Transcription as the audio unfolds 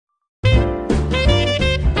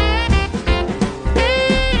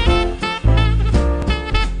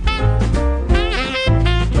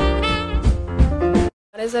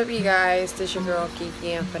What's up you guys, het is je girl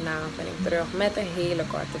Kiki en vandaag ben ik terug met een hele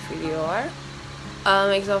korte video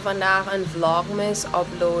hoor. Ik zal vandaag een vlogmas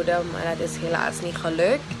uploaden, maar dat is helaas niet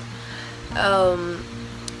gelukt.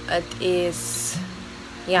 Het is,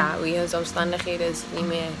 ja, wegens omstandigheden is het niet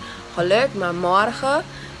meer gelukt, maar morgen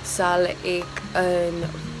zal ik een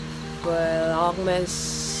vlogmas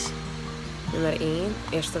nummer 1,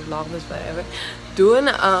 eerste vlogmas whatever, doen.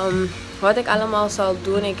 Wat ik allemaal zal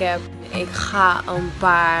doen, ik ga een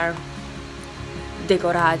paar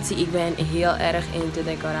decoratie. Ik ben heel erg into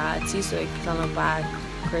decoratie, dus ik zal een paar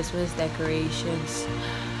Christmas decorations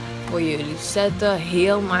voor jullie zetten.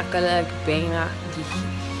 Heel makkelijk, bijna die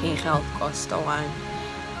geen geld kosten, want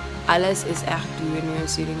alles is echt duur nu in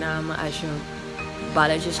Suriname. Als je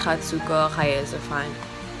balletjes gaat zoeken, ga je ze van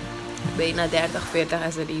bijna 30, 40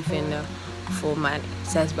 SRD vinden voor maar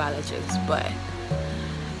 6 balletjes. But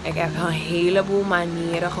ik heb een heleboel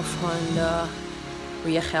manieren gevonden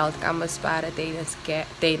hoe je geld kan besparen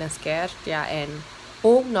tijdens kerst. Ja, en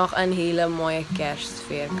ook nog een hele mooie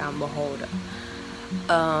kerstsfeer kan behouden.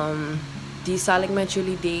 Die zal ik met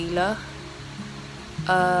jullie delen.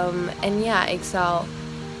 En ja, ik zal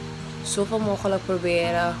zoveel mogelijk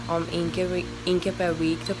proberen om één keer per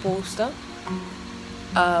week te posten.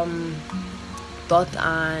 Tot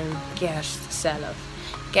aan kerst zelf.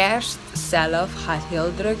 Kerst zelf gaat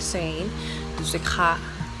heel druk zijn. Dus ik ga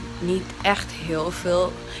niet echt heel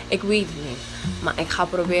veel. Ik weet het niet. Maar ik ga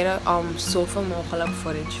proberen om zoveel mogelijk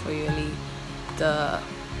footage voor jullie te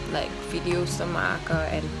video's te maken.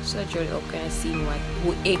 En zodat jullie ook kunnen zien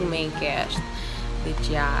hoe ik mijn kerst dit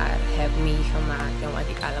jaar heb meegemaakt. En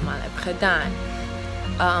wat ik allemaal heb gedaan.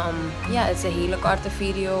 Ja, het is een hele korte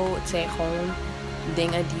video. Het zijn gewoon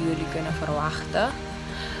dingen die jullie kunnen verwachten.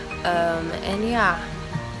 En ja,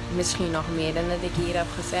 misschien nog meer dan dat ik hier heb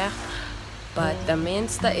gezegd. Maar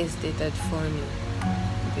tenminste is dit het voor nu.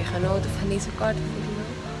 Heb je genoten van deze korte video?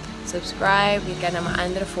 Subscribe, je kan naar mijn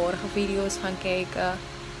andere vorige video's gaan kijken.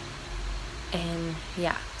 En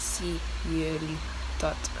ja, zie jullie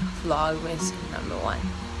tot vlogmas number 1.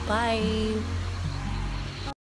 Bye!